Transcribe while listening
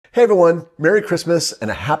Hey everyone, Merry Christmas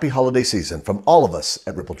and a happy holiday season from all of us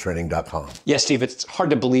at rippletraining.com. Yes, Steve, it's hard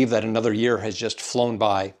to believe that another year has just flown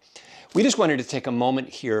by. We just wanted to take a moment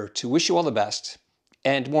here to wish you all the best,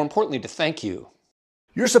 and more importantly, to thank you.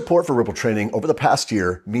 Your support for Ripple Training over the past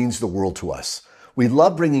year means the world to us. We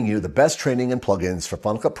love bringing you the best training and plugins for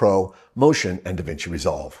Final Cut Pro, Motion, and DaVinci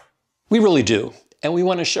Resolve. We really do, and we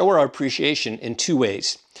want to show our appreciation in two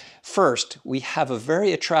ways. First, we have a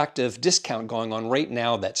very attractive discount going on right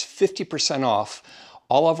now that's 50% off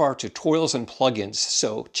all of our tutorials and plugins,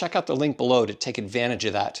 so check out the link below to take advantage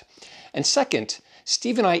of that. And second,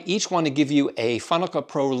 Steve and I each want to give you a Final Cut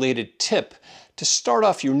Pro related tip to start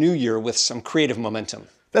off your new year with some creative momentum.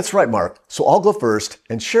 That's right, Mark. So I'll go first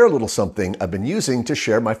and share a little something I've been using to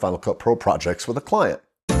share my Final Cut Pro projects with a client.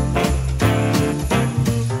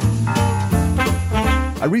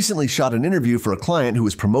 I recently shot an interview for a client who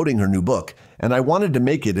was promoting her new book, and I wanted to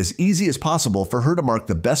make it as easy as possible for her to mark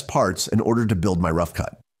the best parts in order to build my rough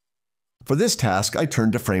cut. For this task, I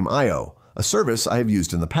turned to Frame.io, a service I have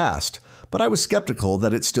used in the past, but I was skeptical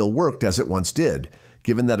that it still worked as it once did,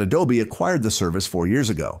 given that Adobe acquired the service 4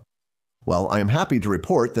 years ago. Well, I am happy to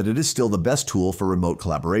report that it is still the best tool for remote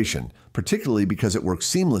collaboration, particularly because it works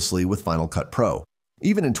seamlessly with Final Cut Pro,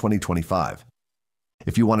 even in 2025.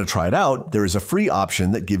 If you want to try it out, there is a free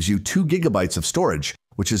option that gives you 2 gigabytes of storage,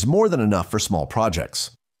 which is more than enough for small projects.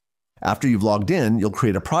 After you've logged in, you'll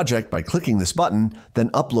create a project by clicking this button, then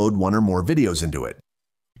upload 1 or more videos into it.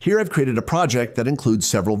 Here I've created a project that includes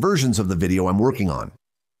several versions of the video I'm working on.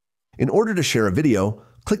 In order to share a video,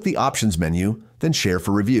 click the Options menu, then Share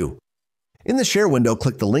for Review. In the Share window,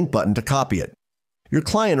 click the link button to copy it. Your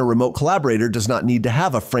client or remote collaborator does not need to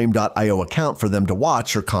have a Frame.io account for them to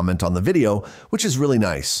watch or comment on the video, which is really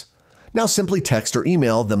nice. Now simply text or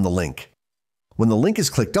email them the link. When the link is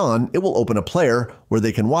clicked on, it will open a player where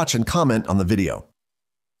they can watch and comment on the video.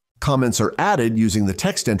 Comments are added using the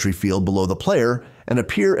text entry field below the player and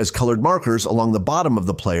appear as colored markers along the bottom of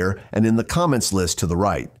the player and in the comments list to the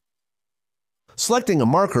right. Selecting a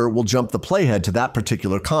marker will jump the playhead to that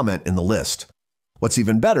particular comment in the list. What's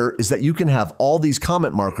even better is that you can have all these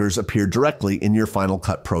comment markers appear directly in your Final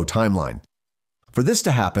Cut Pro timeline. For this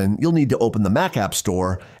to happen, you'll need to open the Mac App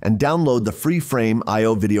Store and download the free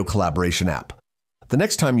Frame.io video collaboration app. The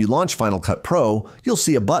next time you launch Final Cut Pro, you'll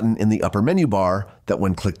see a button in the upper menu bar that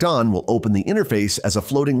when clicked on will open the interface as a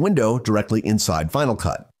floating window directly inside Final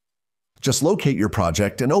Cut. Just locate your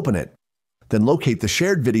project and open it. Then locate the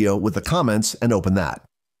shared video with the comments and open that.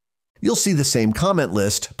 You'll see the same comment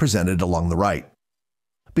list presented along the right.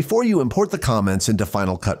 Before you import the comments into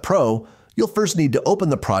Final Cut Pro, you'll first need to open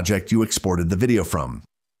the project you exported the video from.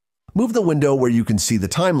 Move the window where you can see the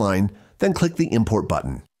timeline, then click the Import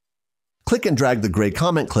button. Click and drag the gray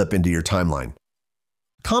comment clip into your timeline.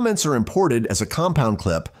 Comments are imported as a compound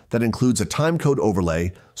clip that includes a timecode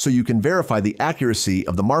overlay so you can verify the accuracy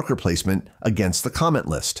of the marker placement against the comment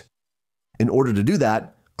list. In order to do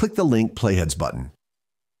that, click the Link Playheads button.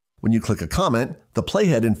 When you click a comment, the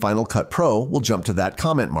playhead in Final Cut Pro will jump to that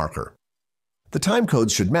comment marker. The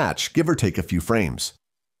timecodes should match, give or take a few frames.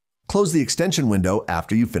 Close the extension window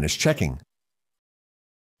after you finish checking.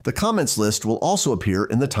 The comments list will also appear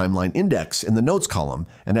in the timeline index in the Notes column,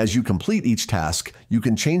 and as you complete each task, you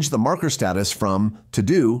can change the marker status from To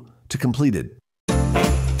Do to Completed.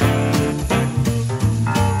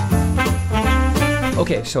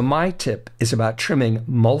 Okay, so my tip is about trimming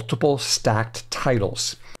multiple stacked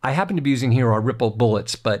titles. I happen to be using here our Ripple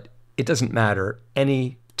bullets, but it doesn't matter.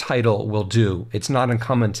 Any title will do. It's not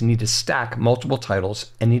uncommon to need to stack multiple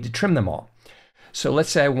titles and need to trim them all. So let's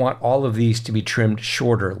say I want all of these to be trimmed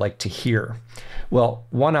shorter, like to here. Well,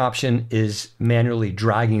 one option is manually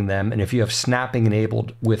dragging them, and if you have snapping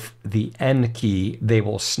enabled with the N key, they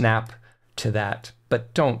will snap to that.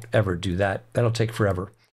 But don't ever do that. That'll take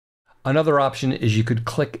forever. Another option is you could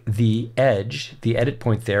click the edge, the edit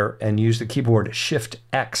point there, and use the keyboard Shift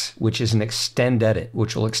X, which is an extend edit,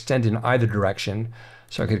 which will extend in either direction.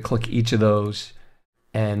 So I could click each of those,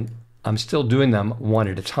 and I'm still doing them one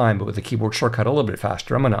at a time, but with the keyboard shortcut a little bit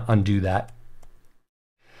faster. I'm going to undo that.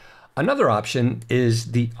 Another option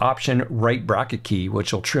is the Option right bracket key,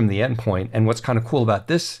 which will trim the endpoint. And what's kind of cool about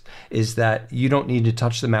this is that you don't need to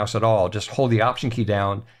touch the mouse at all. Just hold the Option key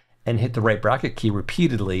down and hit the right bracket key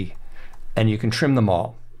repeatedly, and you can trim them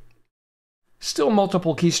all. Still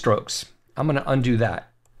multiple keystrokes. I'm going to undo that.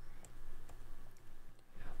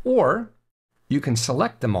 Or you can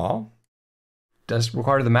select them all. Does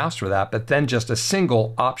require the mouse for that, but then just a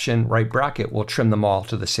single Option right bracket will trim them all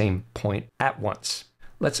to the same point at once.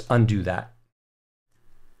 Let's undo that.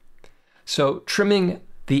 So trimming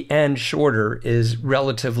the end shorter is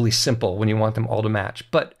relatively simple when you want them all to match,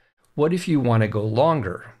 but What if you want to go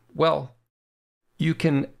longer? Well, you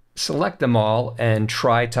can select them all and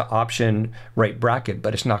try to option right bracket,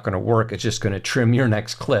 but it's not going to work. It's just going to trim your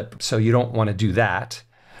next clip. So you don't want to do that.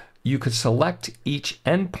 You could select each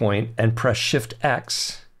endpoint and press Shift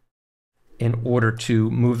X in order to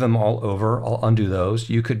move them all over. I'll undo those.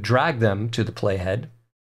 You could drag them to the playhead.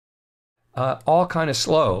 All kind of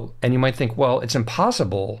slow. And you might think, well, it's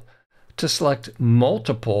impossible to select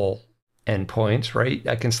multiple endpoints, right?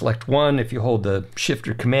 I can select one. If you hold the Shift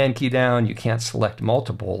or Command key down, you can't select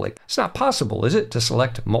multiple. Like, it's not possible, is it, to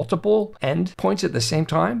select multiple endpoints at the same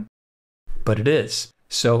time? But it is.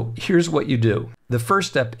 So here's what you do. The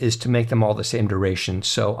first step is to make them all the same duration.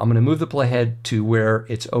 So I'm going to move the playhead to where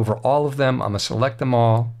it's over all of them. I'm going to select them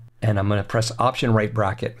all, and I'm going to press Option right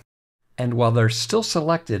bracket. And while they're still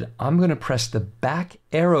selected, I'm going to press the back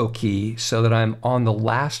arrow key so that I'm on the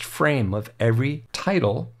last frame of every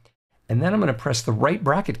title. And then I'm going to press the right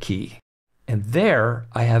bracket key. And there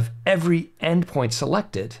I have every endpoint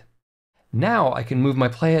selected. Now I can move my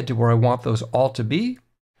playhead to where I want those all to be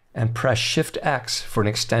and press Shift X for an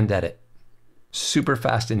extend edit. Super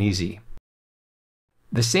fast and easy.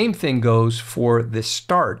 The same thing goes for the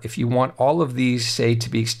start. If you want all of these, say, to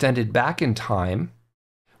be extended back in time,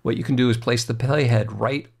 what you can do is place the playhead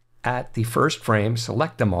right at the first frame,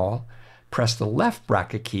 select them all, press the left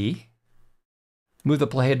bracket key, move the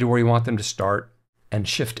playhead to where you want them to start, and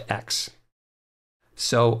Shift X.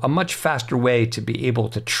 So a much faster way to be able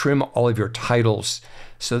to trim all of your titles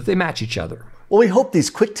so that they match each other. Well, we hope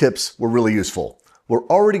these quick tips were really useful. We're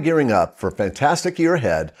already gearing up for a fantastic year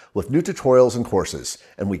ahead with new tutorials and courses,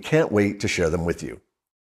 and we can't wait to share them with you.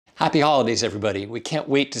 Happy holidays, everybody. We can't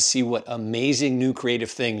wait to see what amazing new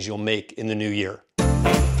creative things you'll make in the new year.